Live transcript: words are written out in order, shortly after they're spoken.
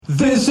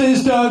This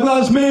is Doug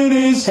Loves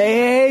Minis.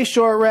 Hey,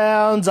 short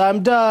rounds.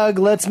 I'm Doug.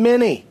 Let's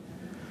Mini.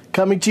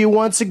 Coming to you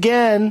once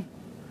again,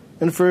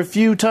 and for a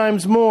few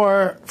times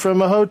more,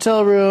 from a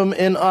hotel room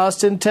in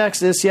Austin,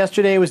 Texas.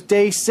 Yesterday was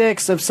day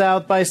 6 of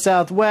South by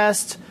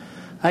Southwest.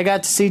 I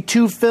got to see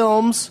 2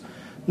 films.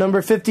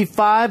 Number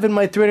 55 in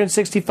my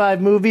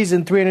 365 movies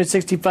in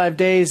 365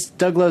 days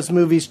Doug Loves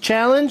Movies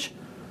challenge.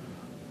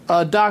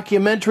 A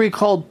documentary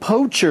called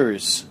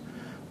Poachers,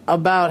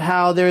 about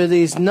how there are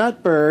these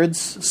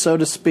nutbirds, so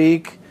to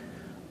speak,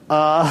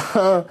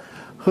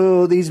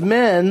 who these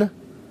men,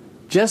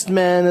 just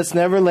men, it's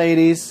never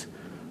ladies,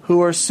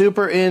 who are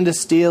super into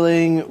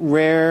stealing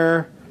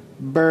rare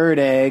bird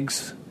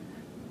eggs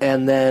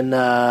and then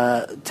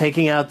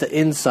taking out the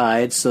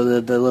inside so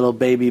that the little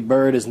baby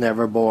bird is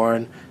never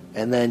born,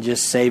 and then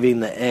just saving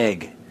the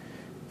egg.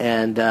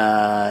 And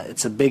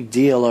it's a big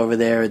deal over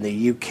there in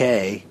the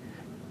UK.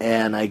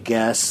 And I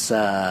guess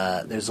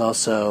there's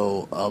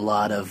also a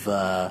lot of...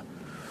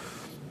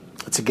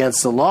 it's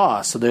against the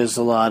law, so there's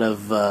a lot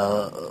of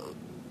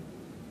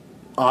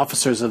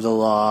officers of the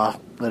law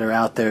that are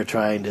out there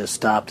trying to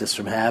stop this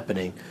from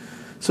happening.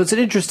 So it's an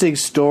interesting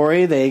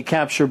story. They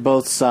capture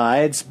both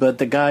sides, but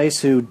the guys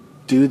who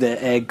do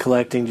the egg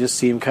collecting just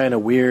seem kind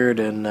of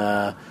weird and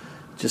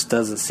just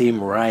doesn't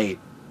seem right.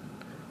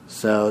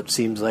 So it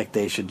seems like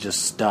they should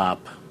just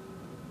stop.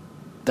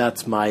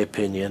 That's my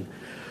opinion.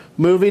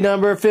 Movie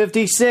number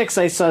 56,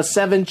 I saw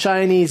Seven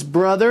Chinese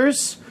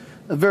Brothers,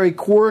 a very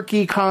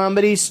quirky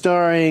comedy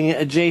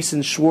starring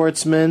Jason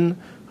Schwartzman,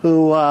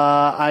 who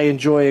I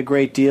enjoy a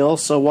great deal.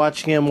 So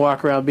watching him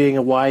walk around being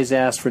a wise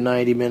ass for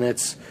 90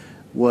 minutes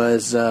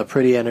was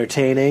pretty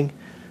entertaining.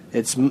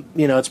 It's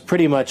it's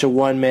pretty much a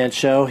one-man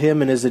show,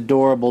 him and his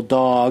adorable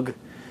dog,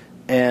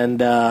 and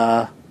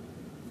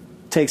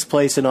takes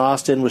place in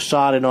Austin, was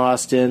shot in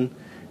Austin.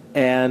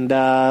 And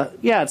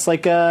it's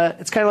like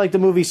it's kind of like the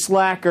movie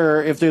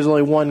Slacker if there's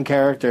only one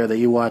character that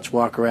you watch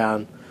walk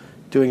around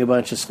doing a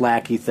bunch of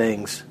slacky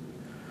things.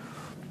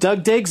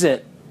 Doug digs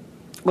it.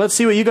 Let's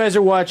see what you guys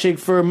are watching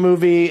for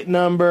movie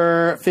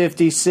number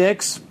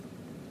 56.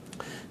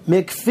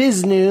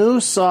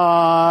 McFiznew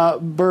saw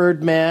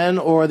Birdman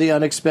or The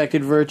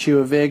Unexpected Virtue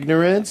of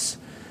Ignorance.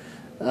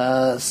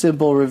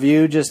 Simple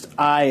review, just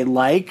I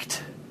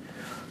liked.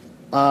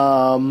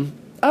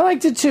 I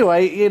liked it too.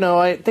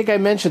 I think I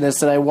mentioned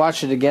this, that I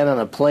watched it again on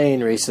a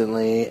plane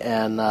recently,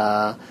 and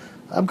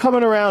I'm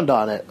coming around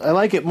on it. I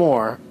like it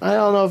more. I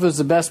don't know if it was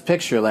the best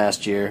picture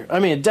last year. I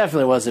mean, it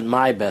definitely wasn't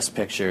my best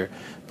picture,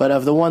 but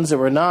of the ones that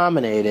were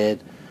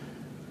nominated,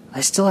 I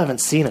still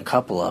haven't seen a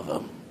couple of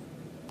them.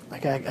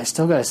 Like I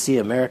still got to see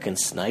American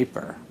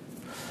Sniper.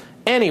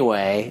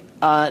 Anyway,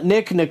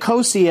 Nick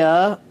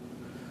Nicosia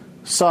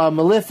saw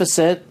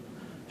Maleficent.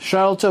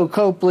 Charlton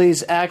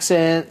Copley's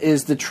accent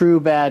is the true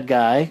bad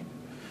guy.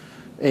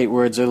 8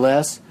 words or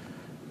less.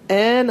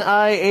 NIHNER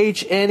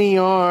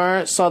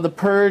saw The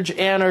Purge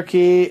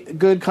Anarchy.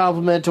 Good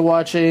compliment to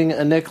watching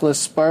a Nicholas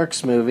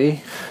Sparks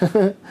movie.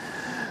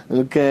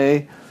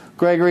 Okay.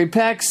 Gregory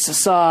Pex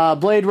saw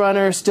Blade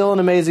Runner. Still an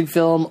amazing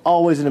film.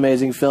 Always an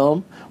amazing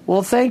film.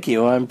 Well, thank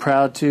you. I'm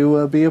proud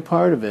to be a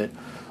part of it.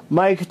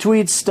 Mike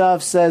Tweet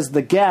Stuff says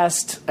The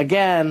Guest.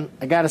 Again,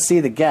 I got to see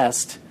The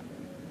Guest.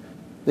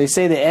 They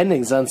say the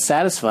ending's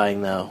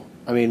unsatisfying, though.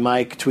 I mean,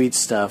 Mike Tweet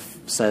Stuff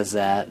says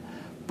that.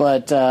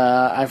 But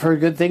I've heard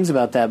good things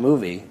about that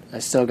movie. I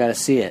still got to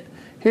see it.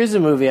 Here's a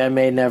movie I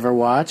may never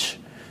watch.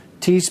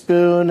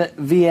 Teaspoon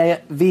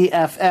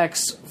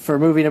VFX for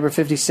movie number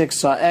 56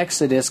 saw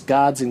Exodus,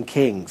 Gods and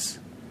Kings.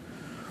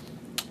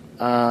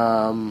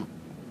 I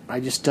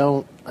just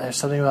don't... There's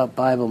something about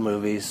Bible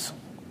movies.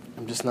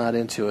 I'm just not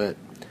into it.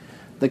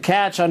 The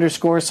Catch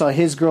 _ saw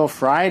His Girl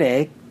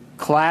Friday.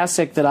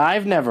 Classic that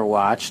I've never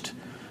watched.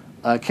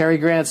 Cary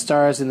Grant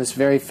stars in this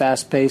very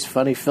fast-paced,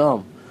 funny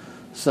film.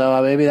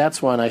 So maybe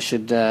that's one I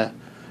should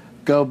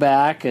go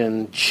back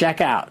and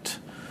check out.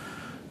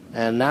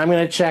 And I'm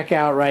going to check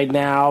out right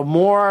now.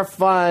 More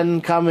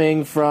fun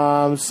coming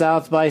from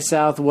South by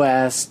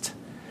Southwest.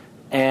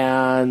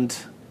 And,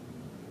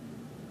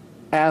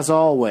 as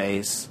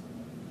always,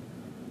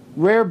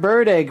 rare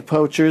bird egg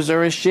poachers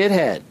are a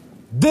shithead.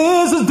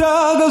 This is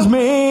Doug Loves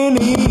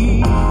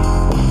Mini.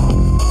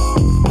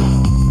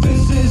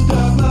 This is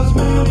Doug Loves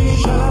Mini.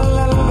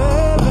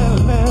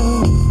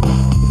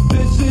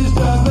 This is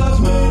Doug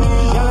Loves Mini.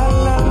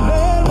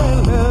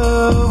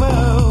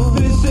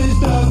 This is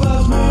Doug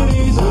Loves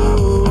Mini.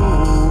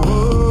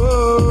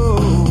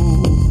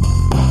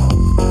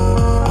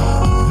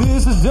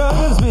 This is Doug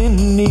Loves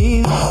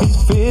Mini. His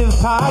 5th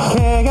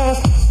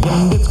podcast,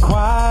 and it's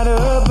quite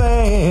a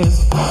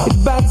blast. It's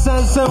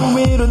bite-sized, so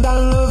it'll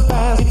download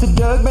fast. It's a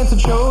Doug Benson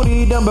show,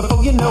 done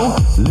before you know.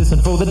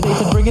 Listen for the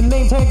dates and bring a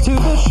name tag to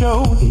the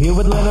show. Here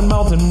with Leonard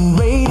Maltin,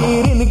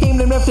 rated in the game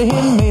named after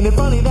him. Made it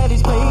funny that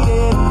he's played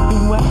it.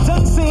 Do I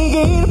Doug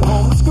singing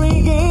on the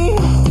screen game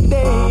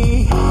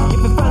today?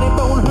 If the funny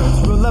bone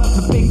hurts, roll up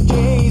the big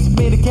J's.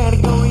 Made a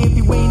category if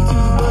you ain't too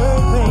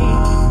bird pain.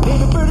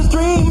 Baby bird is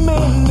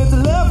dreaming, it's a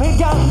love-hate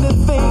kind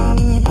of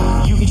thing.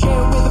 You can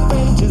share it with a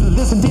friend, just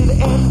listen to the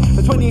end.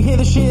 That's when you hear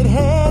the shit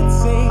shithead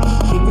sing.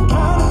 If the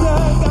kind of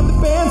Doug got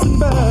the Benson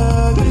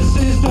bug. This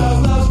is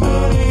Doug Loves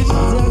Minis.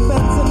 Doug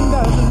Benson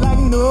does it like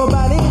nobody.